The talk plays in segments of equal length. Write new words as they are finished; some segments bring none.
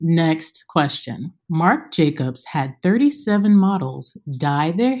Next question. Marc Jacobs had 37 models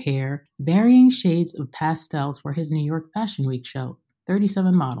dye their hair varying shades of pastels for his New York Fashion Week show.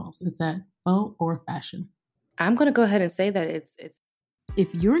 37 models. Is that faux or fashion? I'm going to go ahead and say that it's.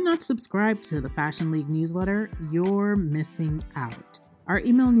 If you're not subscribed to the Fashion League newsletter, you're missing out. Our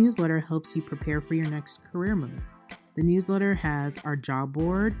email newsletter helps you prepare for your next career move. The newsletter has our job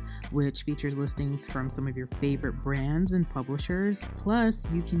board, which features listings from some of your favorite brands and publishers. Plus,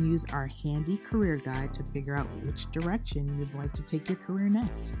 you can use our handy career guide to figure out which direction you'd like to take your career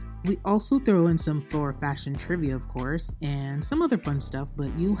next. We also throw in some for fashion trivia, of course, and some other fun stuff,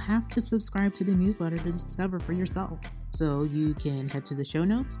 but you have to subscribe to the newsletter to discover for yourself. So you can head to the show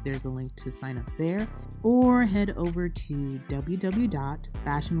notes. There's a link to sign up there, or head over to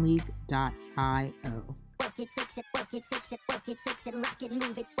www.fashionleague.io. Work it, fix it, work it, fix it, work it, fix it, rock it,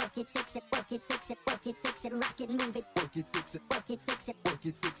 move it, work it, fix it, work it, fix it, work it, fix it, rock it, move it, work it, fix it, work it, fix it, work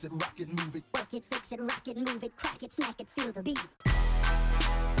it, fix it, rock it, move it, work it, fix it, rock it, move it, crack it, smack it, feel the beat.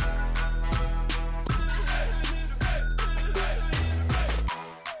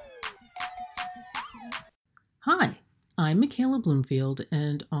 Hi, I'm Michaela Bloomfield,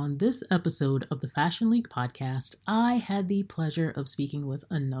 and on this episode of the Fashion League podcast, I had the pleasure of speaking with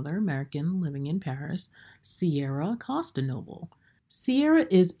another American living in Paris, Sierra Costanoble. Sierra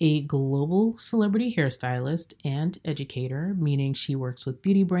is a global celebrity hairstylist and educator, meaning she works with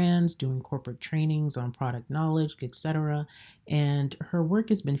beauty brands, doing corporate trainings on product knowledge, etc. And her work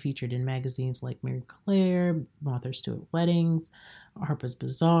has been featured in magazines like Marie Claire, Martha Stewart Weddings, Harper's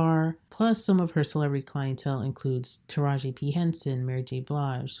Bazaar. Plus, some of her celebrity clientele includes Taraji P. Henson, Mary J.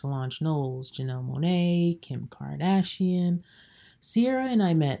 Blige, Solange Knowles, Janelle Monáe, Kim Kardashian. Sierra and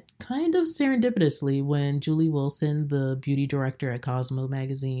I met kind of serendipitously when Julie Wilson, the beauty director at Cosmo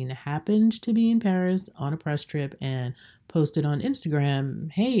magazine, happened to be in Paris on a press trip and posted on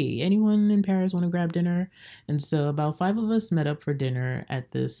Instagram, "Hey, anyone in Paris want to grab dinner?" And so about 5 of us met up for dinner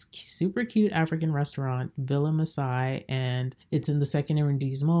at this super cute African restaurant, Villa Masai, and it's in the second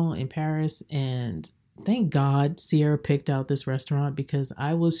arrondissement in Paris. And thank God Sierra picked out this restaurant because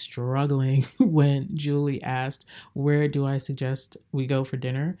I was struggling when Julie asked, "Where do I suggest we go for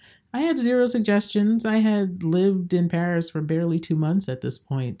dinner?" I had 0 suggestions. I had lived in Paris for barely 2 months at this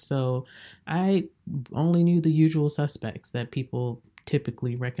point, so I only knew the usual suspects that people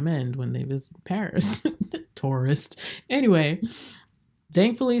typically recommend when they visit Paris. Tourist. Anyway,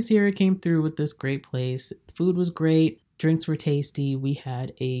 thankfully Sierra came through with this great place. The food was great. Drinks were tasty. We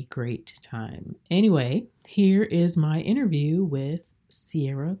had a great time. Anyway, here is my interview with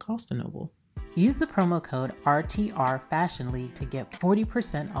Sierra Costanoble. Use the promo code RTR Fashion League to get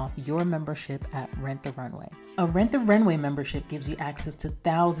 40% off your membership at Rent the Runway. A Rent the Runway membership gives you access to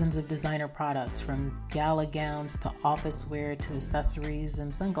thousands of designer products, from gala gowns to office wear to accessories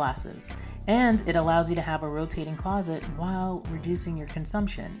and sunglasses. And it allows you to have a rotating closet while reducing your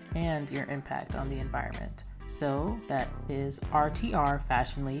consumption and your impact on the environment. So that is RTR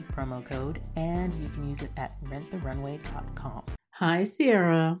Fashion League promo code, and you can use it at renttherunway.com. Hi,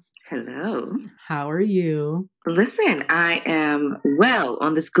 Sierra. Hello. How are you? Listen, I am well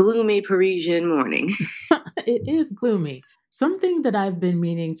on this gloomy Parisian morning. It is gloomy. Something that I've been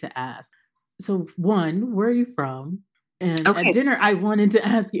meaning to ask. So, one, where are you from? And Okay. At dinner, I wanted to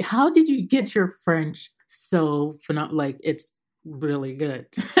ask you, how did you get your French so phenomenal? Like, it's really good.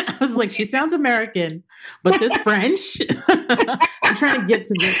 I was like, she sounds American, but this French, I'm trying to get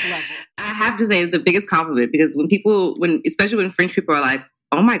to this level. I have to say it's the biggest compliment, because especially when French people are like,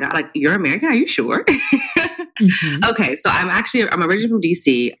 "Oh my God, like, you're American? Are you sure?" Mm-hmm. Okay, so I'm originally from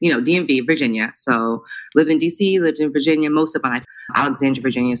DC, DMV, Virginia. So lived in DC, lived in Virginia most of my life. Alexandria,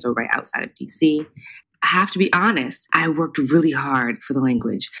 Virginia, so right outside of DC. I have to be honest, I worked really hard for the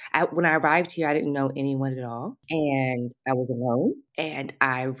language. When I arrived here, I didn't know anyone at all, and I was alone. And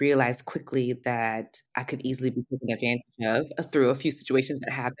I realized quickly that I could easily be taken advantage of through a few situations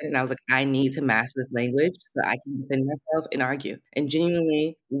that happened. And I was like, I need to master this language so I can defend myself and argue. And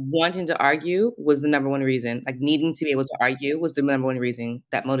genuinely wanting to argue was the number one reason. Like, needing to be able to argue was the number one reason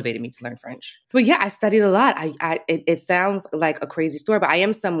that motivated me to learn French. But yeah, I studied a lot. It sounds like a crazy story, but I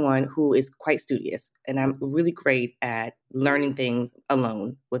am someone who is quite studious, and I'm really great at learning things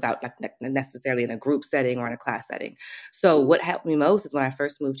alone without necessarily in a group setting or in a class setting. So what helped me most is when I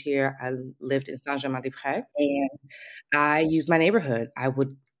first moved here, I lived in Saint-Germain-des-Prés, and I used my neighborhood. I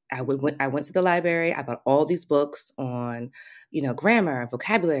went to the library. I bought all these books on, grammar,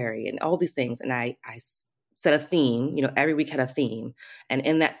 vocabulary, and all these things. And I set a theme, every week had a theme. And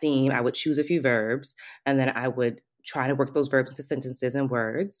in that theme, I would choose a few verbs, and then I would try to work those verbs into sentences and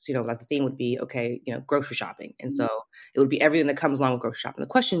words. Like the theme would be, okay, grocery shopping. And so it would be everything that comes along with grocery shopping, the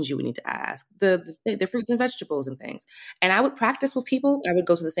questions you would need to ask, the fruits and vegetables and things. And I would practice with people. I would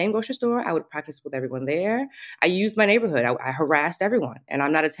go to the same grocery store. I would practice with everyone there. I used my neighborhood. I harassed everyone. And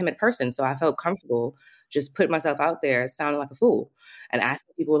I'm not a timid person. So I felt comfortable just putting myself out there sounding like a fool and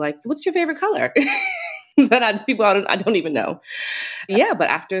asking people like, what's your favorite color? That people I don't even know. Yeah, but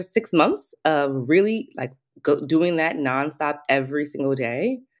after 6 months of really like doing that nonstop every single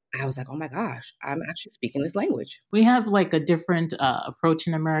day, I was like, oh my gosh, I'm actually speaking this language. We have like a different approach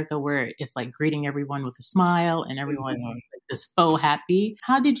in America where it's like greeting everyone with a smile and everyone is like this faux happy.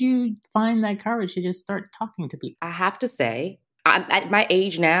 How did you find that courage to just start talking to people? I have to say, at my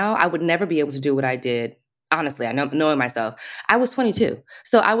age now, I would never be able to do what I did. Honestly, I know, knowing myself, I was 22.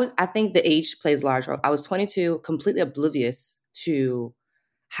 So I think the age plays a large role. I was 22, completely oblivious to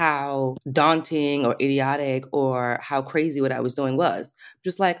how daunting or idiotic or how crazy what I was doing was.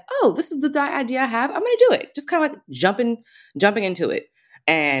 Just like, oh, this is the idea I have. I'm going to do it. Just kind of like jumping into it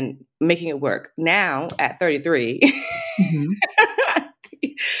and making it work. Now at 33,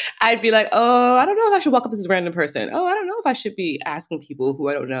 I'd be like, oh, I don't know if I should walk up to this random person. Oh, I don't know if I should be asking people who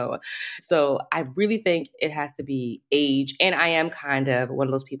I don't know. So I really think it has to be age. And I am kind of one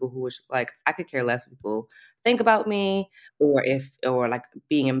of those people who was just like, I could care less what people think about me or like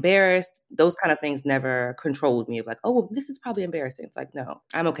being embarrassed. Those kind of things never controlled me of like, oh, well, this is probably embarrassing. It's like, no,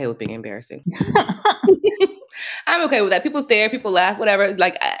 I'm okay with being embarrassing. I'm okay with that. People stare, people laugh, whatever.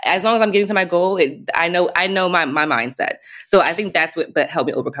 Like as long as I'm getting to my goal, I know my mindset. So I think that's what helped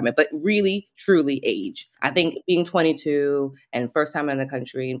me overcome it. But really, truly, age. I think being 22 and first time in the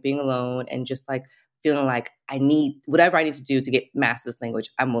country and being alone and just like feeling like I need whatever I need to do to get master this language,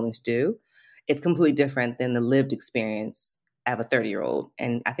 I'm willing to do. It's completely different than the lived experience of a 30-year-old.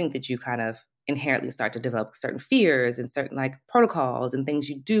 And I think that you kind of inherently start to develop certain fears and certain like protocols and things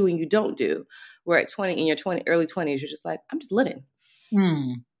you do and you don't do. Where at 20, in your early 20s, you're just like, I'm just living.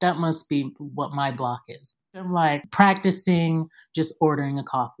 That must be what my block is. I'm like practicing just ordering a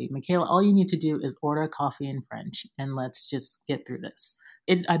coffee. Michaela, all you need to do is order a coffee in French and let's just get through this.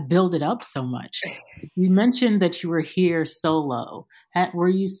 I build it up so much. You mentioned that you were here solo. Were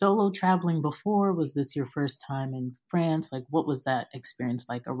you solo traveling before? Was this your first time in France? Like, what was that experience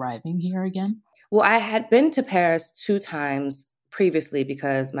like arriving here again? Well, I had been to Paris 2 times previously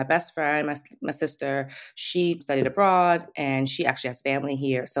because my best friend, my sister, she studied abroad and she actually has family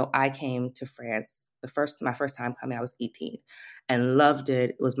here. So I came to France. My first time coming, I was 18 and loved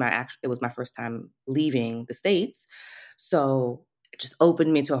it. It was my first time leaving the States. So it just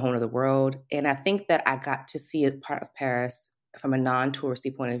opened me to a whole other world. And I think that I got to see a part of Paris from a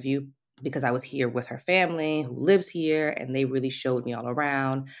non-touristy point of view because I was here with her family who lives here and they really showed me all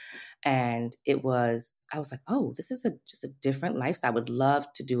around. And I was like, oh, this is just a different lifestyle. I would love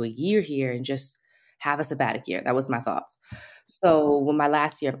to do a year here and just have a sabbatic year. That was my thoughts. So when my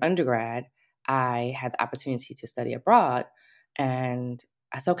last year of undergrad, I had the opportunity to study abroad and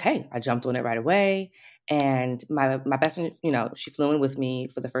I said, okay, I jumped on it right away. And my best friend, she flew in with me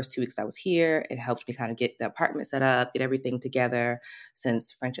for the first 2 weeks I was here. It helped me kind of get the apartment set up, get everything together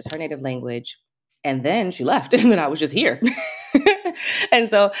since French is her native language. And then she left and then I was just here. And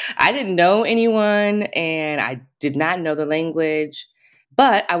so I didn't know anyone and I did not know the language,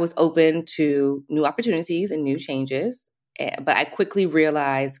 but I was open to new opportunities and new changes. But I quickly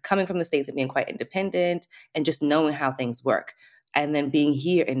realized coming from the States and being quite independent and just knowing how things work. And then being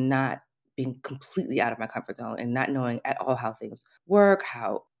here and not being completely out of my comfort zone and not knowing at all how things work,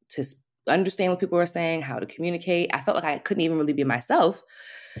 how to understand what people are saying, how to communicate. I felt like I couldn't even really be myself.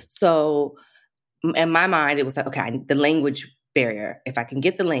 So in my mind, it was like, okay, the language barrier. If I can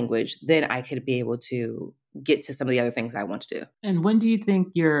get the language, then I could be able to get to some of the other things I want to do. And when do you think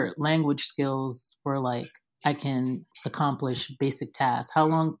your language skills were like, I can accomplish basic tasks? How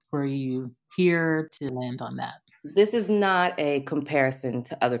long were you here to land on that? This is not a comparison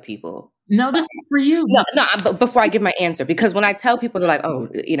to other people. No, this is for you. No, but before I give my answer, because when I tell people, they're like, oh,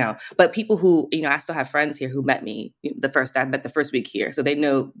 but people who, I still have friends here who met me I met the first week here. So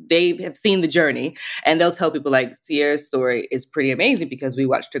they have seen the journey and they'll tell people like Sierra's story is pretty amazing because we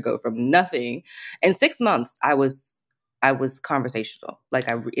watched her go from nothing. In 6 months, I was conversational. Like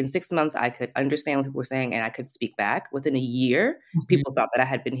in 6 months, I could understand what people were saying and I could speak back. Within a year, people thought that I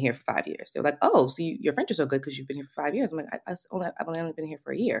had been here for 5 years. They're like, oh, so your French is so good because you've been here for 5 years. I'm like, I've only been here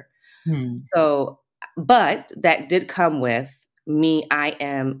for a year. So, but that did come with me. I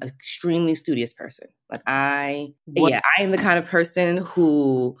am an extremely studious person. Like I am the kind of person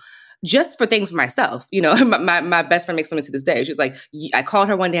who just for things for myself, my best friend makes fun of me to this day. She's like, I called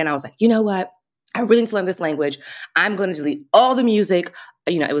her one day and I was like, you know what? I really need to learn this language. I'm going to delete all the music.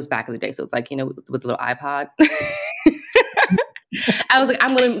 It was back in the day. So it's like, with the little iPod. I was like,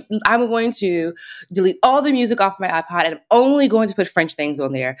 I'm going to delete all the music off my iPod, and I'm only going to put French things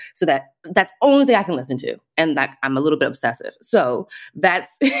on there so that that's the only thing I can listen to. And that I'm a little bit obsessive. So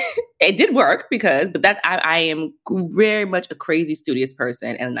that's, it did work but I am very much a crazy studious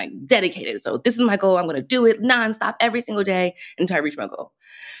person and like dedicated. So this is my goal. I'm going to do it nonstop every single day until I reach my goal.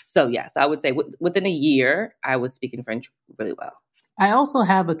 So yes, I would say within a year, I was speaking French really well. I also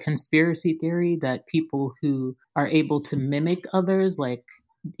have a conspiracy theory that people who are able to mimic others, like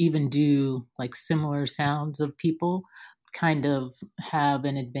even do like similar sounds of people, kind of have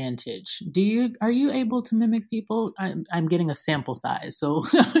an advantage. Are you able to mimic people? I'm getting a sample size, so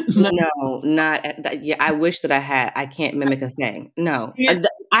no, not yeah. I wish that I had. I can't mimic a thing. No, Yeah.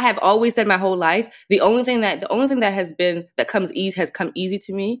 I have always said my whole life the only thing that has come easy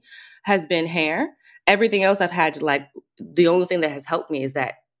to me has been hair. Everything else I've had to like. The only thing that has helped me is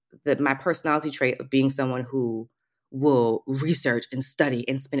that my personality trait of being someone who will research and study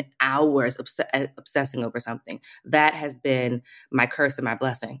and spend hours obsessing over something. That has been my curse and my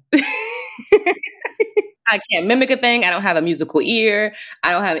blessing. I can't mimic a thing. I don't have a musical ear.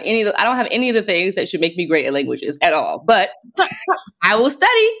 I don't have any of the things that should make me great at languages at all. But I will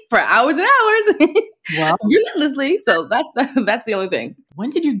study for hours and hours, Well, relentlessly. So that's the only thing. when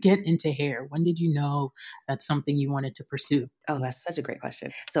did you get into hair? When did you know that's something you wanted to pursue? Oh, that's such a great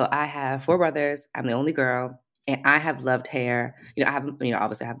question. So I have 4 brothers. I'm the only girl. And I have loved hair. Obviously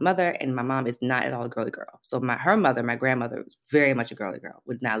I have a mother, and my mom is not at all a girly girl. So her mother, my grandmother, was very much a girly girl,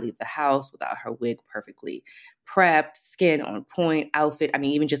 would not leave the house without her wig perfectly prepped, skin on point, outfit. I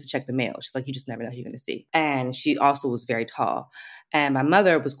mean, even just to check the mail. She's like, you just never know who you're going to see. And she also was very tall. And my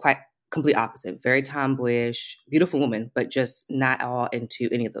mother was quite complete opposite, very tomboyish, beautiful woman, but just not all into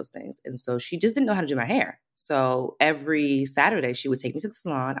any of those things. And so she just didn't know how to do my hair. So every Saturday she would take me to the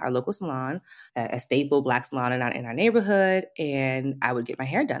salon, our local salon, a staple Black salon in our neighborhood, and I would get my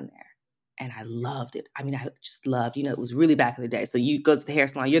hair done there. And I loved it. I mean, I just loved, it was really back in the day. So you go to the hair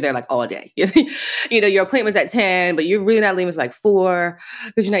salon, you're there like all day. Your appointment's at 10, but you're really not leaving until like 4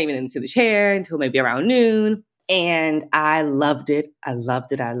 because you're not even into the chair until maybe around noon. And I loved it. I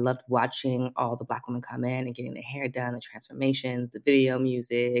loved it. I loved watching all the Black women come in and getting their hair done, the transformations, the video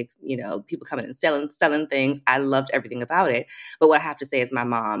music, people coming and selling things. I loved everything about it. But what I have to say is my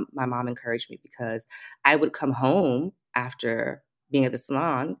mom encouraged me because I would come home after being at the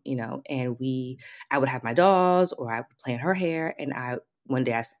salon, and I would have my dolls or I would play in her hair. And one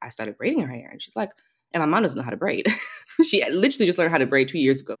day I started braiding her hair, and she's like, and my mom doesn't know how to braid. She literally just learned how to braid 2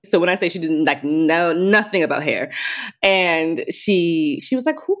 years ago. So when I say she didn't know nothing about hair, and she was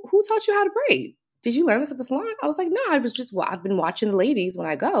like, who taught you how to braid? Did you learn this at the salon? I was like, no, I've been watching the ladies when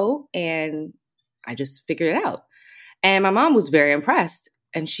I go, and I just figured it out. And my mom was very impressed.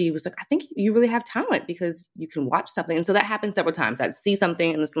 And she was like, I think you really have talent because you can watch something. And so that happened several times. I'd see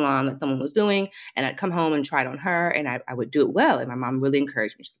something in the salon that someone was doing, and I'd come home and try it on her, and I would do it well. And my mom really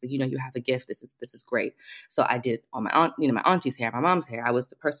encouraged me. She's like, you have a gift. This is great. So I did all my auntie's hair, my mom's hair. I was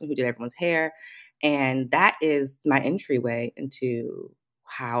the person who did everyone's hair. And that is my entryway into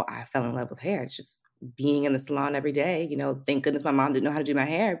how I fell in love with hair. It's just being in the salon every day, thank goodness my mom didn't know how to do my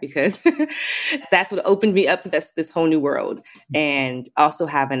hair because that's what opened me up to this whole new world. And also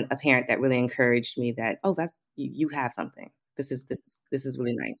having a parent that really encouraged me that, oh, that's, you have something. This is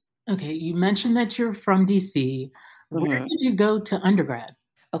really nice. Okay. You mentioned that you're from DC. Where did you go to undergrad?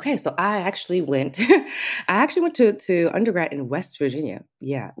 Okay, so I actually went to undergrad in West Virginia.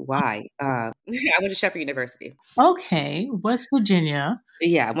 Yeah, why? I went to Shepherd University. Okay, West Virginia.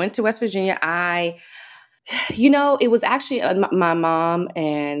 Yeah, I went to West Virginia. It was actually my mom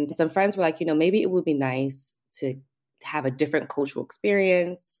and some friends were like, maybe it would be nice to have a different cultural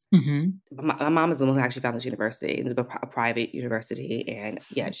experience. Mm-hmm. My mom is the one who actually found this university. It's a private university. And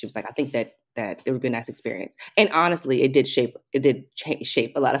yeah, she was like, I think that it would be a nice experience. And honestly, it did shape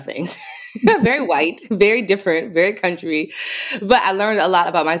a lot of things. Very white, very different, very country. But I learned a lot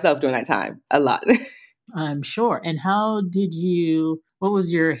about myself during that time. A lot. I'm sure. And what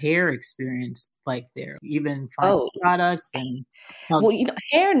was your hair experience like there? Even finding products and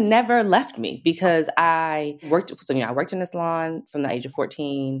hair never left me because I worked. So I worked in the salon from the age of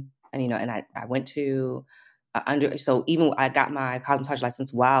 14, and I went to So even I got my cosmetology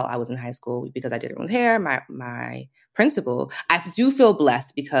license while I was in high school because I did everyone's hair. My principal, I do feel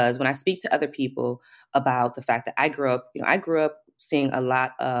blessed because when I speak to other people about the fact that I grew up seeing a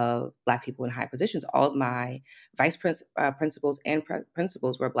lot of Black people in high positions. All of my vice principals and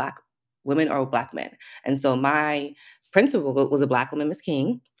principals were Black women or Black men. And so my principal was a Black woman, Miss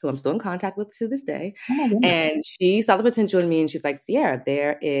King, who I'm still in contact with to this day. Oh my goodness. And she saw the potential in me and she's like, Sierra,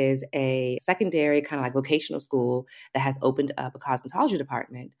 there is a secondary kind of like vocational school that has opened up a cosmetology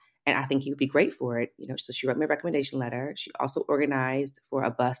department. And I think you would be great for it. So she wrote me a recommendation letter. She also organized for a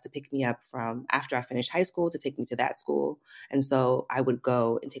bus to pick me up from after I finished high school to take me to that school. And so I would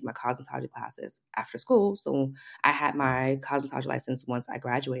go and take my cosmetology classes after school. So I had my cosmetology license once I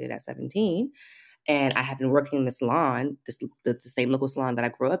graduated at 17. And I had been working in the salon, the same local salon that I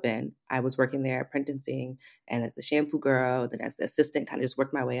grew up in. I was working there apprenticing and as the shampoo girl, then as the assistant, kind of just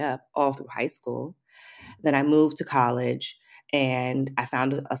worked my way up all through high school. Then I moved to college and I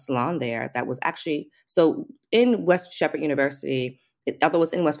found a salon there that was actually, so in West Shepherd University, although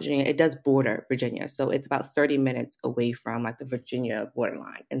it's in West Virginia, it does border Virginia. So it's about 30 minutes away from like the Virginia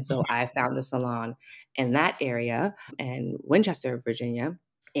borderline. And so I found a salon in that area in Winchester, Virginia.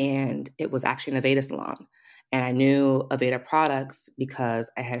 And it was actually an Aveda salon. And I knew Aveda products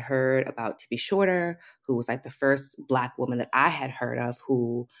because I had heard about Tippy Shorter, who was like the first Black woman that I had heard of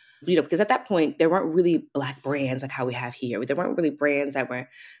who, because at that point, there weren't really Black brands like how we have here. There weren't really brands that were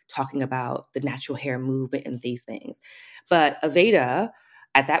talking about the natural hair movement and these things. But Aveda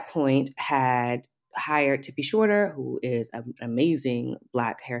at that point had hired Tippy Shorter, who is an amazing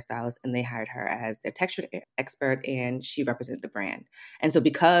Black hairstylist, and they hired her as their texture expert, and she represented the brand. And so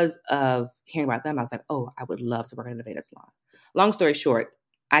because of hearing about them, I was like, oh, I would love to work at an Aveda salon. Long story short,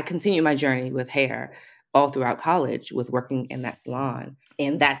 I continued my journey with hair all throughout college with working in that salon.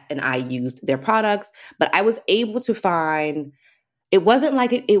 And I used their products, but I was able to find, it wasn't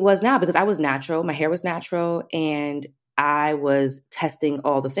like it was now because I was natural, my hair was natural, and I was testing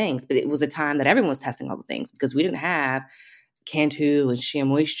all the things, but it was a time that everyone was testing all the things because we didn't have Cantu and Shea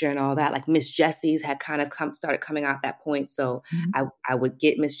Moisture and all that. Like Miss Jessie's had kind of started coming out at that point. So I would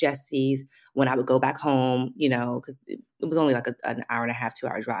get Miss Jessie's when I would go back home, because it was only like an hour and a half,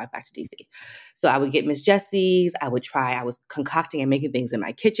 2-hour drive back to DC. So I would get Miss Jessie's. I was concocting and making things in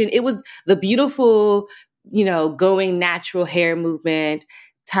my kitchen. It was the beautiful, going natural hair movement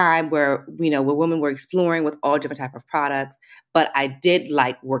time where women were exploring with all different type of products. But I did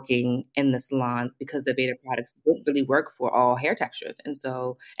like working in the salon because the Aveda products didn't really work for all hair textures. And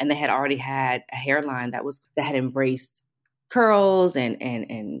they had already had a hairline that had embraced curls and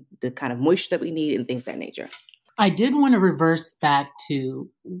the kind of moisture that we need and things of that nature. I did want to reverse back to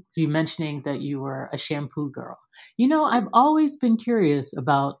you mentioning that you were a shampoo girl. I've always been curious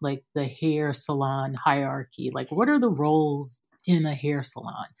about like the hair salon hierarchy. Like, what are the roles in a hair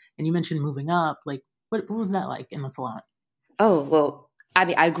salon? And you mentioned moving up. Like, what was that like in the salon? Oh, well, I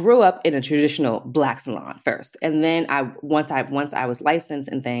mean, I grew up in a traditional Black salon first. And then once I was licensed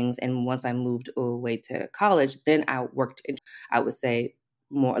and things, and once I moved away to college, then I worked in, I would say,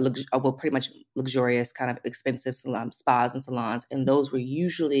 more, pretty much luxurious, kind of expensive spas and salons. And I was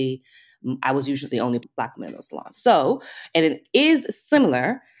usually the only Black woman in those salons. So, and it is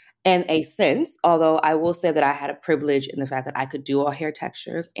similar in a sense, although I will say that I had a privilege in the fact that I could do all hair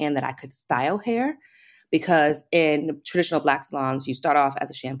textures and that I could style hair. Because in traditional Black salons, you start off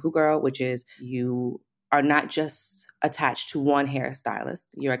as a shampoo girl, which is you are not just attached to one hairstylist,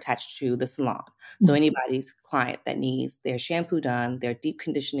 you're attached to the salon. So anybody's client that needs their shampoo done, their deep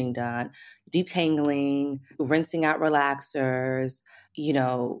conditioning done, detangling, rinsing out relaxers,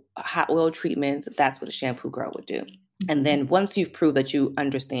 hot oil treatments, that's what a shampoo girl would do. And then once you've proved that you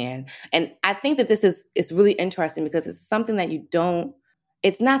understand, and I think that it's really interesting because it's something that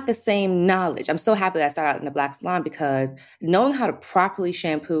it's not the same knowledge. I'm so happy that I started out in the Black salon because knowing how to properly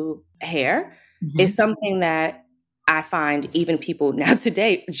shampoo hair is something that I find even people now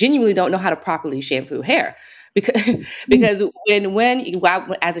today genuinely don't know how to properly shampoo hair. Because as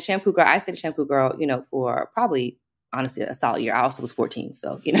a shampoo girl, I stayed a shampoo girl, for probably, honestly, a solid year. I also was 14,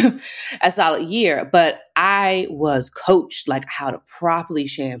 so, a solid year. But I was coached like how to properly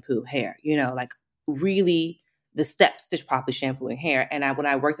shampoo hair, like really the steps to properly shampooing hair. And when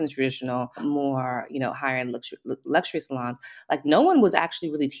I worked in traditional, more, higher-end luxury salons, like no one was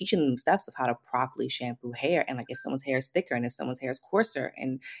actually really teaching them steps of how to properly shampoo hair. And like if someone's hair is thicker and if someone's hair is coarser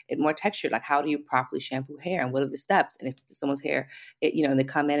and more textured, like how do you properly shampoo hair and what are the steps? And if someone's hair, and they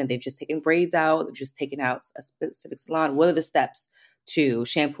come in and they've just taken braids out, they've just taken out a specific salon, what are the steps to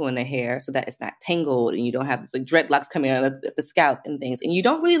shampooing their hair so that it's not tangled and you don't have this like dreadlocks coming out of the scalp and things. And you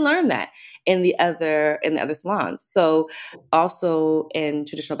don't really learn that in the other salons. So also in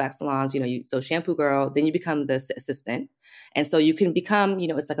traditional Black salons, so shampoo girl, then you become the assistant. And so you can become,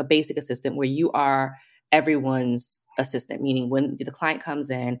 it's like a basic assistant where you are everyone's assistant, meaning when the client comes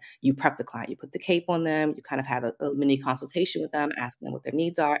in, you prep the client, you put the cape on them, you kind of have a mini consultation with them, asking them what their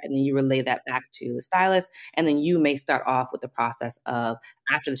needs are, and then you relay that back to the stylist. And then you may start off with the process of,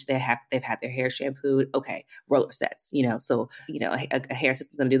 after they've had their hair shampooed, okay, roller sets, so, a hair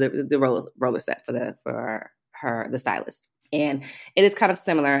assistant's going to do the roller set for the stylist. And it is kind of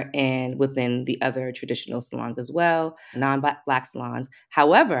similar within the other traditional salons as well, non-Black salons.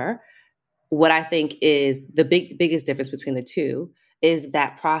 However, what I think is the biggest difference between the two is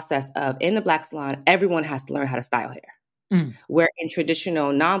that process of, in the Black salon, everyone has to learn how to style hair. Where in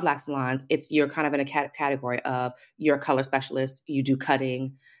traditional non-Black salons, you're kind of in a category of, you're a color specialist, you do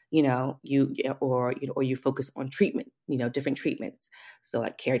cutting, or you focus on treatment, different treatments. So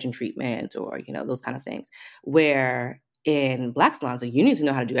like keratin treatment or, those kind of things. Where in Black salons, you need to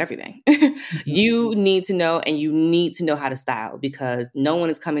know how to do everything. You need to know, and you need to know how to style, because no one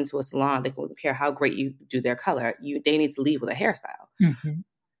is coming to a salon. They don't care how great you do their color. They need to leave with a hairstyle.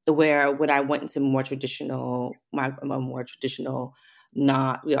 Where when I went into my more traditional,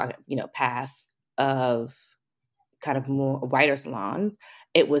 path of kind of more whiter salons,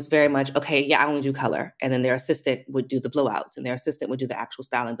 it was very much, okay, yeah, I only do color. And then their assistant would do the blowouts, and their assistant would do the actual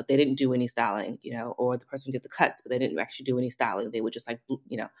styling, but they didn't do any styling, or the person who did the cuts, but they didn't actually do any styling. They would just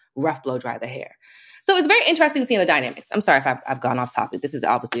rough blow dry the hair. So it's very interesting seeing the dynamics. I'm sorry if I've gone off topic. This is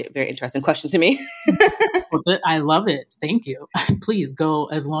obviously a very interesting question to me. I love it. Thank you. Please go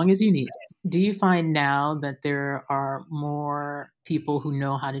as long as you need. Do you find now that there are more people who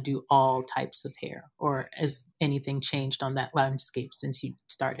know how to do all types of hair, or has anything changed on that landscape since you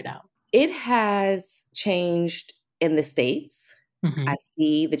started out? It has changed in the States. I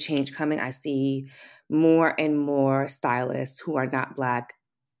see the change coming. I see more and more stylists who are not Black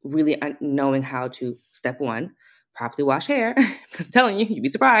really knowing how to, step one, properly wash hair. Because I'm telling you, you'd be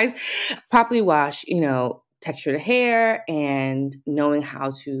surprised. Properly wash, texture the hair, and knowing how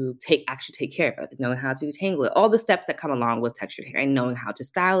to take care of it, knowing how to detangle it, all the steps that come along with textured hair, and knowing how to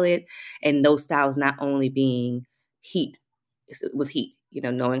style it. And those styles not only being with heat,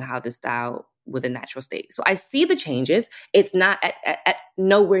 knowing how to style with a natural state. So I see the changes. It's not at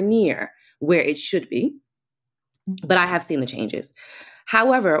nowhere near where it should be, but I have seen the changes.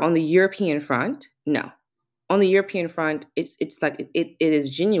 However, on the European front, no. On the European front, it's like it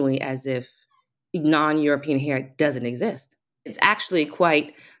is genuinely as if non-European hair doesn't exist. It's actually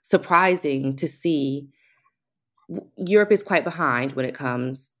quite surprising to see. Europe is quite behind when it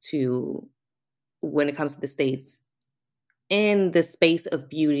comes to the States in the space of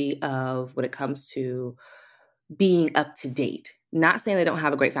beauty, of when it comes to being up to date. Not saying they don't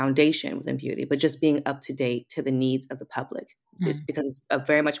have a great foundation within beauty, but just being up to date to the needs of the public. It's because it's a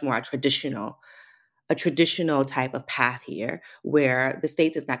very much more a traditional type of path here, where the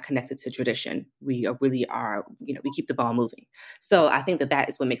States is not connected to tradition. We really are, we keep the ball moving. So I think that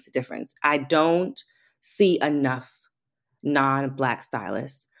is what makes a difference. I don't see enough non-Black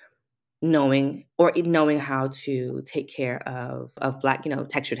stylists knowing how to take care of Black,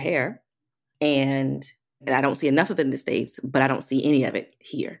 textured hair. And I don't see enough of it in the States, but I don't see any of it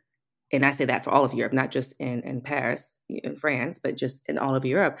here. And I say that for all of Europe, not just in Paris, in France, but just in all of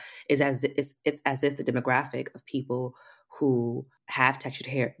Europe. It's as if the demographic of people who have textured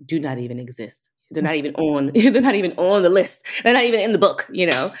hair do not even exist. They're not even on. They're not even on the list. They're not even in the book.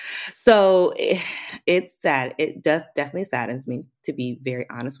 So it's sad. It definitely saddens me, to be very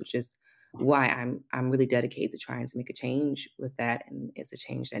honest, which is why I'm really dedicated to trying to make a change with that, and it's a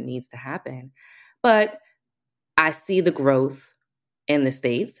change that needs to happen. But I see the growth in the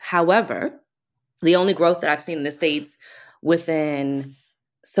States. However, the only growth that I've seen in the States within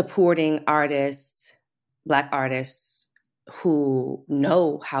supporting artists, Black artists who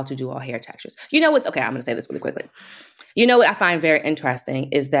know how to do all hair textures. I'm going to say this really quickly. What I find very interesting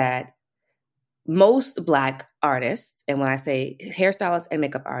is that most Black artists, and when I say hairstylists and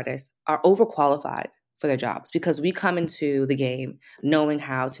makeup artists, are overqualified for their jobs, because we come into the game knowing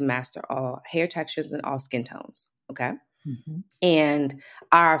how to master all hair textures and all skin tones. Okay. And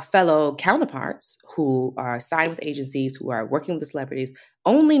our fellow counterparts who are signed with agencies, who are working with the celebrities,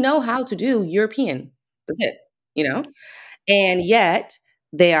 only know how to do European. That's it, and yet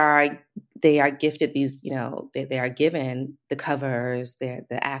they are gifted these, they are given the covers, the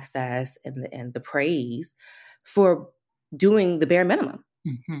access and the praise for doing the bare minimum,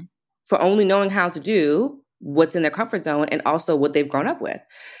 for only knowing how to do what's in their comfort zone and also what they've grown up with.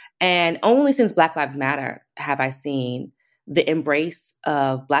 And only since Black Lives Matter have I seen the embrace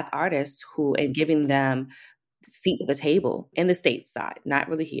of Black artists and giving them seats at the table in the stateside, not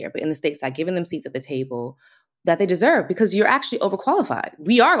really here, but in the stateside, giving them seats at the table that they deserve because you're actually overqualified.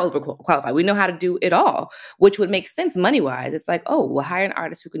 We are overqualified. We know how to do it all, which would make sense money-wise. It's like, oh, we'll hire an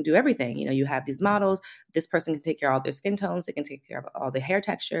artist who can do everything. You have these models. This person can take care of all their skin tones. They can take care of all the hair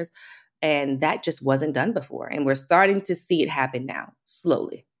textures. And that just wasn't done before. And we're starting to see it happen now,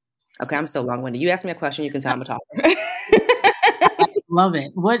 slowly. Okay, I'm so long-winded. You ask me a question, you can tell I'm a talker. Love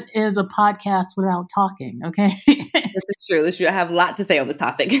it. What is a podcast without talking? Okay. This is true. I have a lot to say on this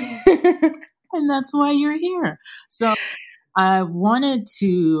topic. And that's why you're here. So I wanted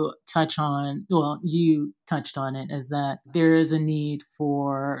to touch on, well, you touched on it, is that there is a need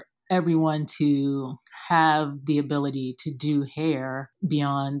for everyone to have the ability to do hair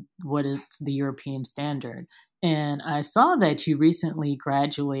beyond what is the European standard. And I saw that you recently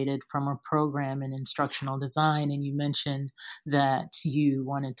graduated from a program in instructional design, and you mentioned that you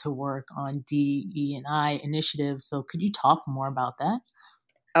wanted to work on DE&I initiatives. So could you talk more about that?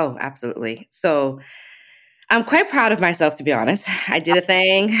 Oh, absolutely. So I'm quite proud of myself, to be honest. I did a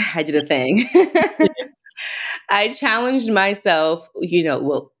thing. I challenged myself,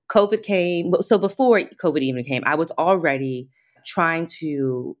 COVID came. So before COVID even came, I was already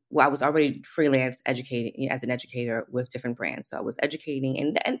freelance educating as an educator with different brands. So I was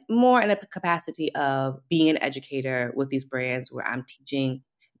educating and more in a capacity of being an educator with these brands where I'm teaching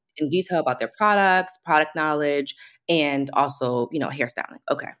in detail about their products, product knowledge, and also, hairstyling.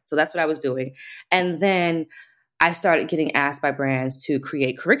 Okay. So that's what I was doing. And then I started getting asked by brands to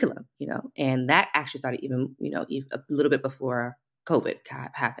create curriculum, and that actually started even a little bit before COVID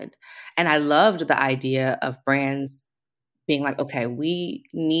happened. And I loved the idea of brands being like, okay, we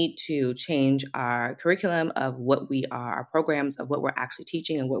need to change our curriculum of what we are, our programs of what we're actually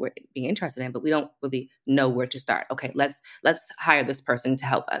teaching and what we're being interested in, but we don't really know where to start. Okay, let's hire this person to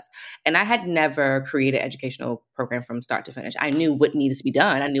help us. And I had never created an educational program from start to finish. I knew what needed to be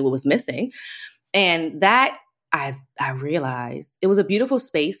done. I knew what was missing. And that I realized it was a beautiful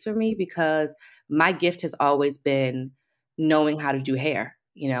space for me because my gift has always been knowing how to do hair,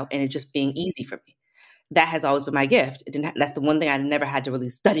 and it just being easy for me. That has always been my gift. That's the one thing I never had to really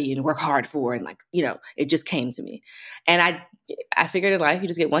study and work hard for. And it just came to me. And I figured in life, you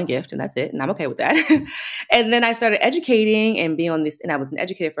just get one gift and that's it. And I'm okay with that. And then I started educating and being on this. And I was an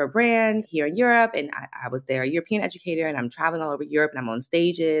educator for a brand here in Europe. And I was there, a European educator. And I'm traveling all over Europe and I'm on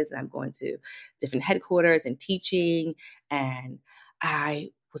stages and I'm going to different headquarters and teaching. And I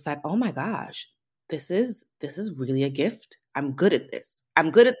was like, oh my gosh, this is really a gift. I'm good at this. I'm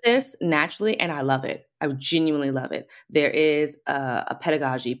good at this naturally, and I love it. I genuinely love it. There is a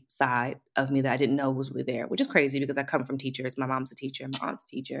pedagogy side of me that I didn't know was really there, which is crazy because I come from teachers. My mom's a teacher, my aunt's a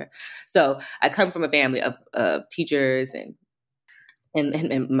teacher. So I come from a family of teachers and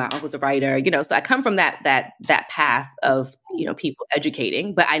my uncle's a writer, so I come from that path of, people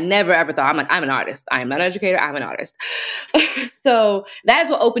educating, but I never ever thought I'm an artist. I am not an educator. I'm an artist. So that is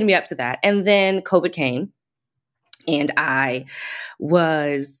what opened me up to that. And then COVID came. And I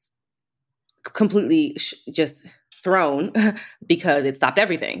was completely just thrown because it stopped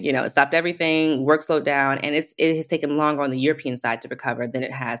everything. It stopped everything. Work slowed down, and it has taken longer on the European side to recover than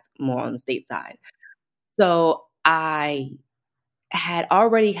it has more on the state side. So I had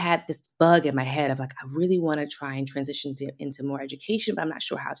already had this bug in my head of like, I really want to try and transition into more education, but I'm not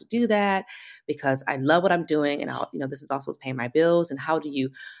sure how to do that because I love what I'm doing, and this is also what's paying my bills. And how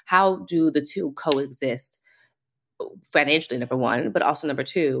do the two coexist? Financially, number one, but also number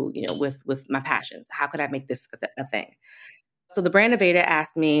two, with my passions. How could I make this a thing? So the brand Aveda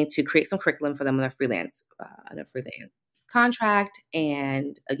asked me to create some curriculum for them on a freelance contract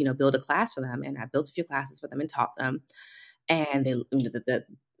and, build a class for them. And I built a few classes for them and taught them. And they loved it.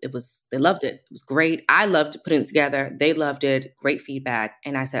 It was great. I loved putting it together. They loved it. Great feedback.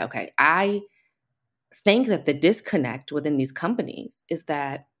 And I said, okay, I think that the disconnect within these companies is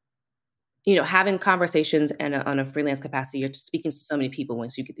that having conversations on a freelance capacity, you're speaking to so many people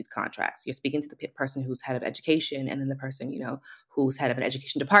once you get these contracts. You're speaking to the person who's head of education and then the person, who's head of an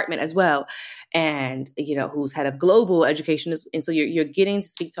education department as well. And, who's head of global education. And so you're getting to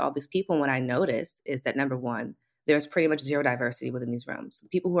speak to all these people. And what I noticed is that number one, there's pretty much zero diversity within these rooms. The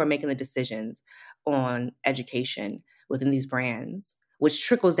people who are making the decisions on education within these brands, which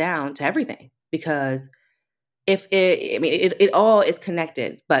trickles down to everything because it all is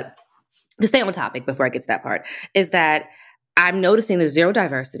connected, but to stay on topic before I get to that part, is that I'm noticing there's zero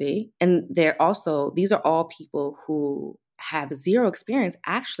diversity. And these are all people who have zero experience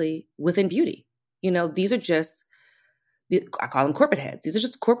actually within beauty. These are just I call them corporate heads. These are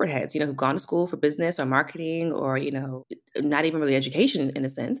just corporate heads, who've gone to school for business or marketing or, not even really education in a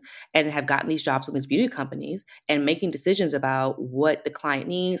sense, and have gotten these jobs with these beauty companies and making decisions about what the client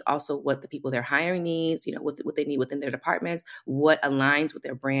needs, also what the people they're hiring needs, what they need within their departments, what aligns with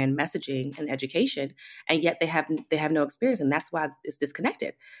their brand messaging and education. And yet they have no experience. And that's why it's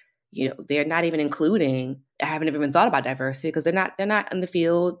disconnected. They're not even including, I haven't even thought about diversity because they're not in the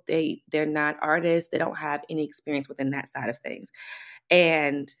field. They're not artists. They don't have any experience within that side of things.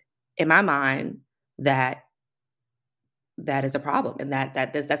 And in my mind, that is a problem. And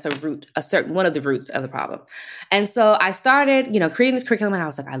that's one of the roots of the problem. And so I started, creating this curriculum, and I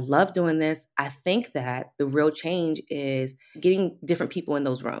was like, I love doing this. I think that the real change is getting different people in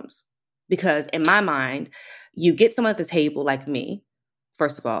those rooms. Because in my mind, you get someone at the table like me,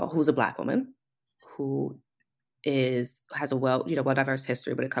 first of all, who's a Black woman, who has a well diverse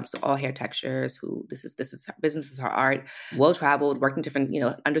history when it comes to all hair textures, this is her business, is her art, well traveled, worked in different,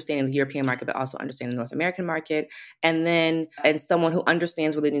 understanding the European market, but also understanding the North American market. And someone who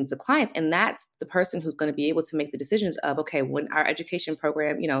understands relating to clients. And that's the person who's going to be able to make the decisions of, okay, when our education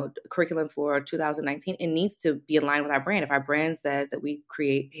program, curriculum for 2019, it needs to be aligned with our brand. If our brand says that we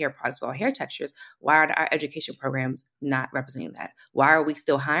create hair products for all hair textures, why are our education programs not representing that? Why are we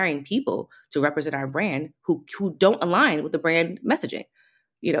still hiring people to represent our brand who don't align with the brand messaging?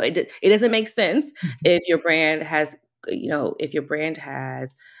 It doesn't make sense if your brand has,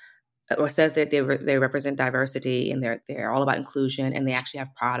 or says that they represent diversity and they're all about inclusion and they actually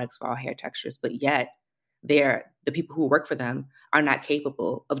have products for all hair textures, but yet the people who work for them are not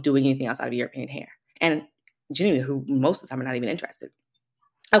capable of doing anything outside of European hair, and genuinely who most of the time are not even interested.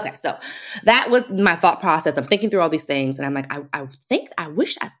 Okay, so that was my thought process. I'm thinking through all these things, and I'm like,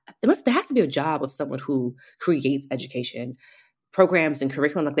 there has to be a job of someone who creates education programs and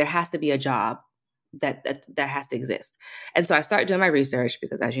curriculum. Like there has to be a job that has to exist. And so I started doing my research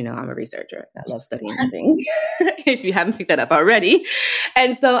because, as you know, I'm a researcher. I love studying things. If you haven't picked that up already.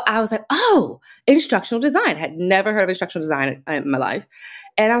 And so I was like, oh, instructional design. I had never heard of instructional design in my life.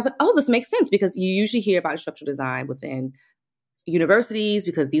 And I was like, oh, this makes sense because you usually hear about instructional design within universities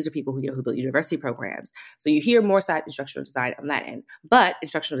because these are people who build university programs. So you hear more side instructional design on that end. But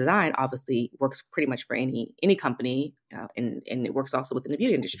instructional design obviously works pretty much for any company, and it works also within the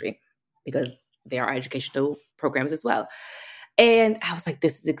beauty industry because there are educational programs as well. And I was like,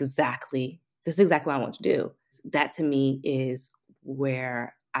 this is exactly what I want to do. That to me is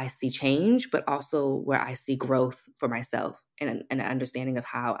where I see change, but also where I see growth for myself and an understanding of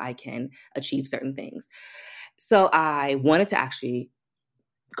how I can achieve certain things. So I wanted to actually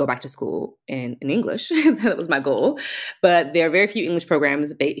go back to school in English. That was my goal. But there are very few English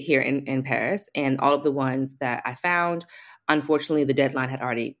programs here in Paris. And all of the ones that I found, unfortunately, the deadline had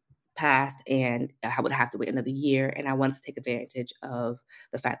already passed and I would have to wait another year. And I wanted to take advantage of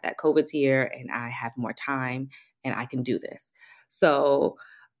the fact that COVID's here and I have more time and I can do this. So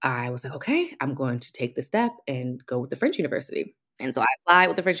I was like, okay, I'm going to take the step and go with the French University. And so I applied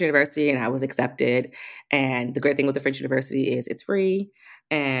with the French University and I was accepted. And the great thing with the French University is it's free.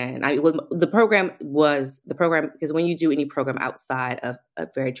 And the program because when you do any program outside of a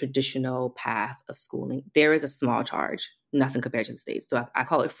very traditional path of schooling, there is a small charge, nothing compared to the States. So I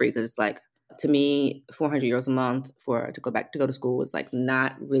call it free because it's like, to me, 400 euros a month to go to school was like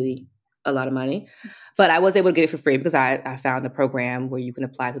not really a lot of money. But I was able to get it for free because I found a program where you can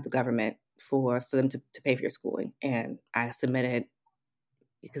apply through the government for them to pay for your schooling. And I submitted,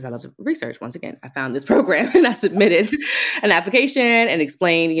 because I love to research, once again, I found this program and I submitted an application and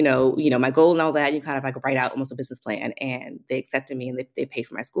explained, my goal and all that. You kind of like write out almost a business plan, and they accepted me and they paid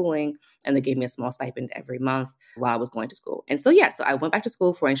for my schooling and they gave me a small stipend every month while I was going to school. And so I went back to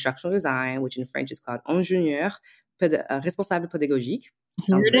school for instructional design, which in French is called ingénieur responsable pédagogique.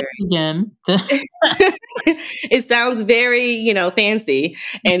 Here it is again. It sounds very, fancy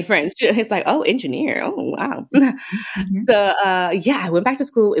in French. It's like, oh, engineer. Oh, wow. Mm-hmm. So, I went back to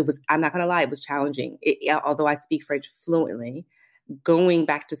school. I'm not going to lie, it was challenging. Although I speak French fluently, going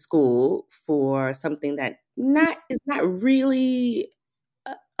back to school for something that is not really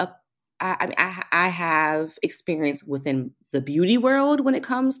I have experience within the beauty world when it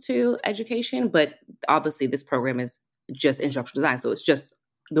comes to education, but obviously this program is just instructional design. So it's just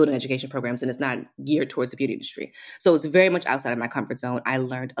building education programs and it's not geared towards the beauty industry. So it's very much outside of my comfort zone. I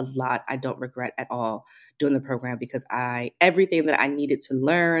learned a lot. I don't regret at all doing the program because everything that I needed to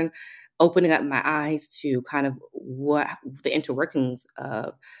learn, opening up my eyes to kind of what the interworkings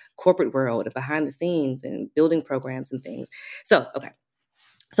of corporate world and behind the scenes and building programs and things. So, okay.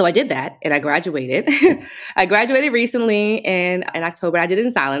 So I did that and I graduated. I graduated recently in October. I did it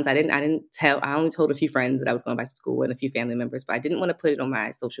in silence. I only told a few friends that I was going back to school and a few family members, but I didn't want to put it on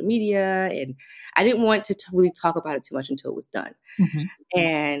my social media. And I didn't want to really talk about it too much until it was done. Mm-hmm.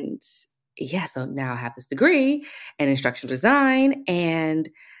 And yeah, so now I have this degree in instructional design, and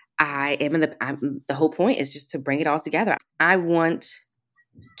the whole point is just to bring it all together. I want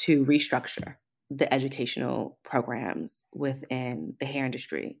to restructure the educational programs within the hair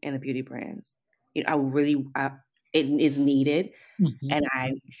industry and the beauty brands. You know, it is needed. Mm-hmm. And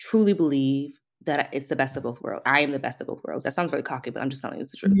I truly believe that it's the best of both worlds. I am the best of both worlds. That sounds very cocky, but I'm just telling you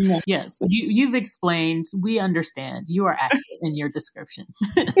the truth. Yes, you've explained. We understand. You are accurate in your description.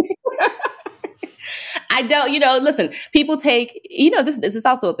 I don't, listen, people take, this is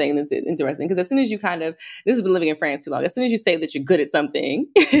also a thing that's interesting, because as soon as you this has been living in France too long, as soon as you say that you're good at something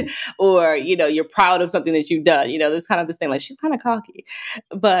or, you're proud of something that you've done, there's kind of this thing like, she's kind of cocky.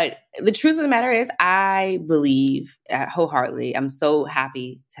 But the truth of the matter is, I believe wholeheartedly, I'm so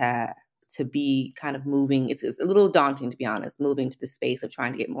happy to be kind of moving. It's a little daunting, to be honest, moving to the space of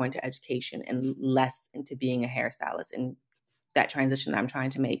trying to get more into education and less into being a hairstylist, and that transition that I'm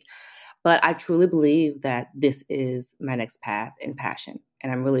trying to make. But I truly believe that this is my next path and passion.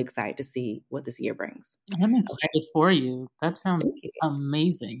 And I'm really excited to see what this year brings. I'm excited for you. That sounds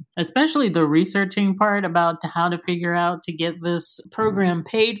amazing. Especially the researching part about how to figure out to get this program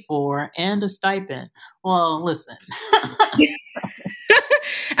paid for and a stipend. Well, listen.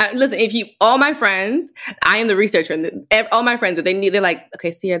 Listen, all my friends, I am the researcher, and all my friends, they're like,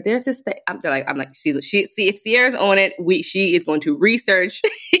 okay, Sierra, there's this thing. I'm like, see, if Sierra's on it, she is going to research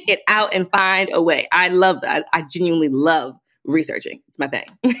it out and find a way. I love that. I genuinely love researching. It's my thing.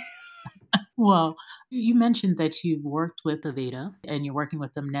 Well, you mentioned that you've worked with Aveda and you're working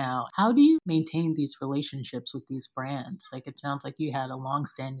with them now. How do you maintain these relationships with these brands? Like, it sounds like you had a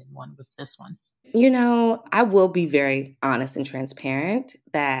long-standing one with this one. I will be very honest and transparent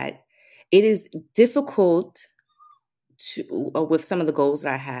that it is difficult with some of the goals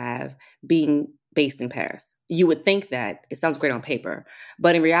that I have being based in Paris. You would think that it sounds great on paper,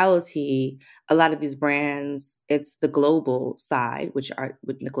 but in reality, a lot of these brands, it's the global side,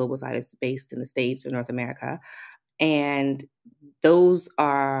 the global side is based in the States or North America. And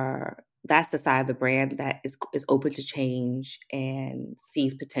that's the side of the brand that is open to change and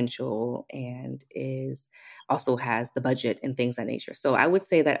sees potential and also has the budget and things of that nature. So I would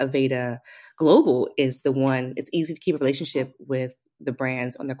say that Aveda Global is the one. It's easy to keep a relationship with the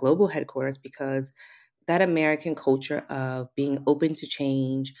brands on their global headquarters because that American culture of being open to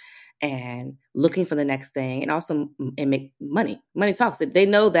change and looking for the next thing, and also make money. Money talks. They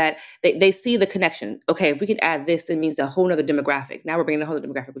know that they see the connection. Okay, if we can add this, that means a whole nother demographic. Now we're bringing a whole other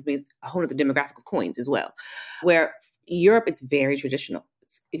demographic, which means a whole other demographic of coins as well. Where Europe is very traditional.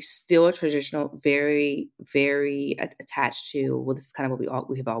 It's still a traditional, very, very attached to, well, this is kind of what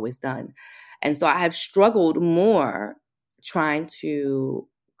we have always done. And so I have struggled more trying to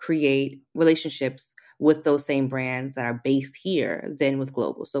create relationships with those same brands that are based here than with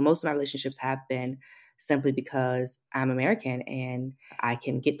global. So most of my relationships have been simply because I'm American and I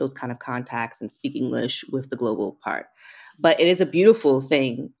can get those kind of contacts and speak English with the global part. But it is a beautiful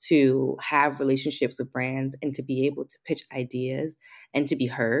thing to have relationships with brands and to be able to pitch ideas and to be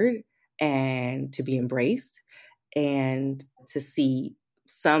heard and to be embraced and to see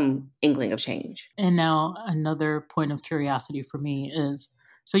some inkling of change. And now another point of curiosity for me is,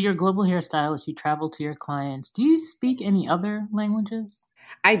 so you're a global hairstylist, you travel to your clients. Do you speak any other languages?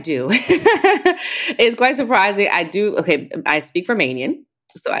 I do. It's quite surprising. I do. Okay, I speak Romanian.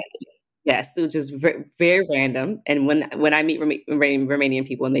 Yes, which is very, very random. And when I meet Romanian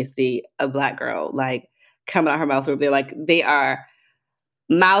people and they see a Black girl like coming out her mouth, they are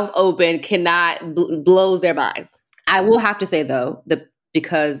mouth open, blows their mind. I will have to say though,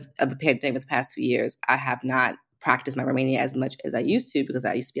 because of the pandemic the past 2 years, I have not practice my Romanian as much as I used to, because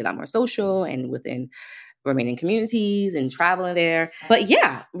I used to be a lot more social and within Romanian communities and traveling there. But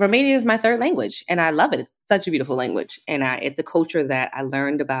yeah, Romanian is my third language and I love it. It's such a beautiful language. And it's a culture that I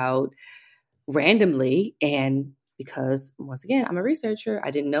learned about randomly. And because once again, I'm a researcher,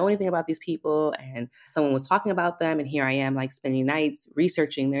 I didn't know anything about these people and someone was talking about them. And here I am like spending nights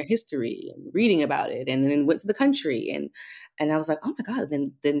researching their history and reading about it, and then went to the country and I was like, oh my God,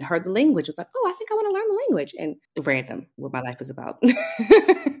 then heard the language. It was like, oh, I think I want to learn the language. And random, what my life is about.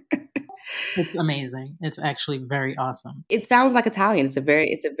 It's amazing. It's actually very awesome. It sounds like Italian. It's a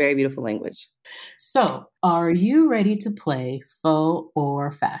very beautiful language. So are you ready to play faux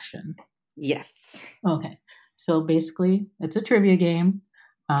or fashion? Yes. Okay. So basically, it's a trivia game.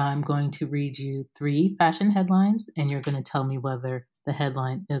 I'm going to read you 3 fashion headlines, and you're going to tell me whether The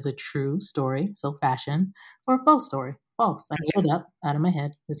headline is a true story, so fashion, or a false story. False. I made it up out of my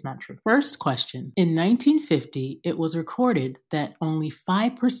head. It's not true. First question. In 1950, it was recorded that only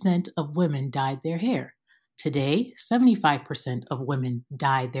 5% of women dyed their hair. Today, 75% of women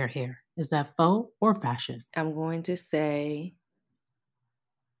dye their hair. Is that faux or fashion? I'm going to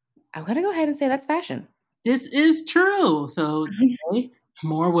go ahead and say that's fashion. This is true. So today,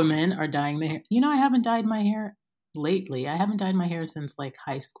 more women are dyeing their hair. I haven't dyed my hair lately. I haven't dyed my hair since like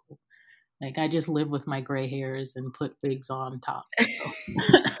high school. Like I just live with my gray hairs and put wigs on top. So.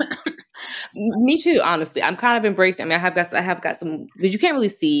 Me too, honestly. I'm kind of embracing. I mean, I have got some, but you can't really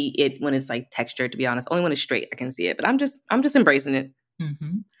see it when it's like textured, to be honest. Only when it's straight I can see it. But I'm just embracing it.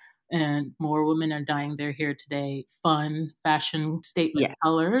 Mm-hmm. And more women are dyeing their hair today. Fun fashion statement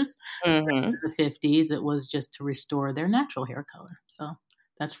colors. Mm-hmm. In the 50s, it was just to restore their natural hair color. So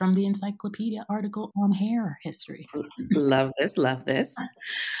that's from the encyclopedia article on hair history. Love this.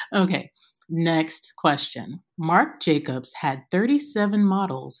 Okay, next question. Marc Jacobs had 37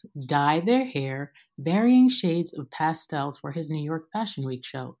 models dye their hair varying shades of pastels for his New York Fashion Week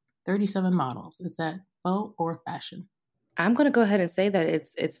show. 37 models. Is that faux or fashion? I'm going to go ahead and say that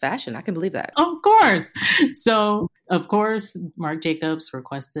it's fashion. I can believe that. Of course. So, of course, Marc Jacobs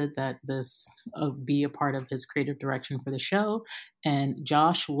requested that this be a part of his creative direction for the show. And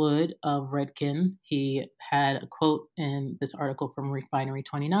Josh Wood of Redken, he had a quote in this article from Refinery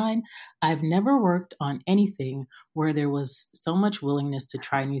 29. I've never worked on anything where there was so much willingness to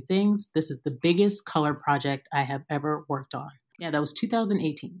try new things. This is the biggest color project I have ever worked on. Yeah, that was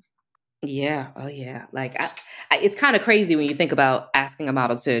 2018. Yeah. Oh, yeah. Like, it's kind of crazy when you think about asking a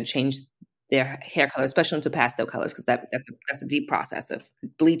model to change their hair color, especially into pastel colors, because that's a deep process of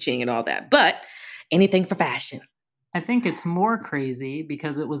bleaching and all that. But anything for fashion. I think it's more crazy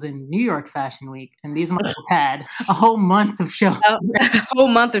because it was in New York Fashion Week, and these models had a whole month of shows. A whole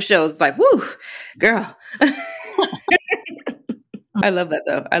month of shows. Like, woo, girl. I love that,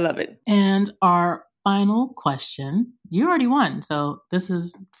 though. I love it. And our final question. You already won, so this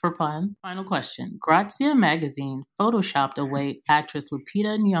is for fun. Final question. Grazia magazine photoshopped away actress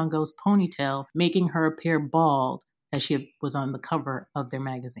Lupita Nyong'o's ponytail, making her appear bald as she was on the cover of their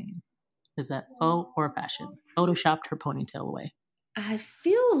magazine. Is that faux or fashion? Photoshopped her ponytail away. I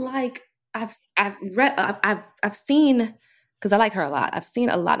feel like I've seen, because I like her a lot. I've seen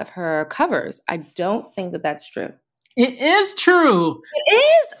a lot of her covers. I don't think that that's true. It is true. It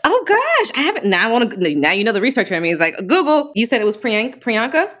is? Oh gosh. I haven't. Now the researcher in me is like, Google. You said it was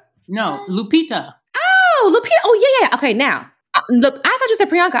Priyanka? No, Lupita. Oh, Lupita. Oh, yeah. Okay, now. Look, I thought you said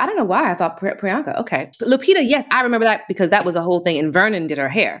Priyanka. I don't know why I thought Priyanka. Okay. But Lupita, yes, I remember that because that was a whole thing. And Vernon did her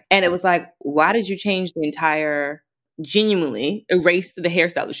hair. And it was like, why did you change the entire, genuinely erase the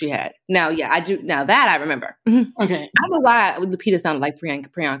hairstyle that she had? Now, yeah, I do. Now that I remember. Okay. I don't know why Lupita sounded like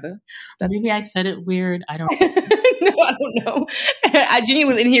Priyanka. Maybe I said it weird. I don't No, I don't know. I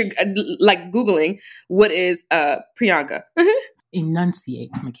genuinely was in here like Googling what is Priyanka. Enunciate,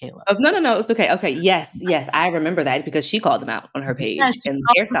 Michaela. Oh, no, it's okay. Okay, yes, I remember that because she called them out on her page. Yeah, and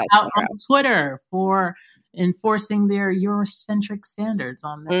out on Twitter for enforcing their Eurocentric standards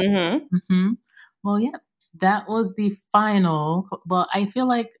on them. Mm-hmm. Mm-hmm. Well, yeah, that was the final. Well, I feel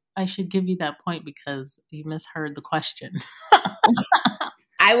like I should give you that point because you misheard the question.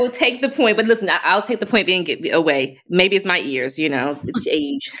 I will take the point, but listen, I'll take the point being away. Maybe it's my ears, it's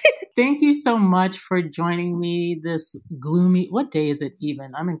age. Thank you so much for joining me this gloomy, what day is it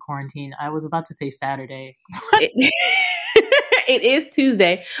even? I'm in quarantine. I was about to say Saturday. It is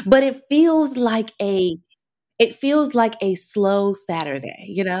Tuesday, but it feels like a slow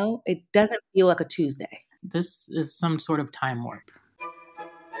Saturday, It doesn't feel like a Tuesday. This is some sort of time warp.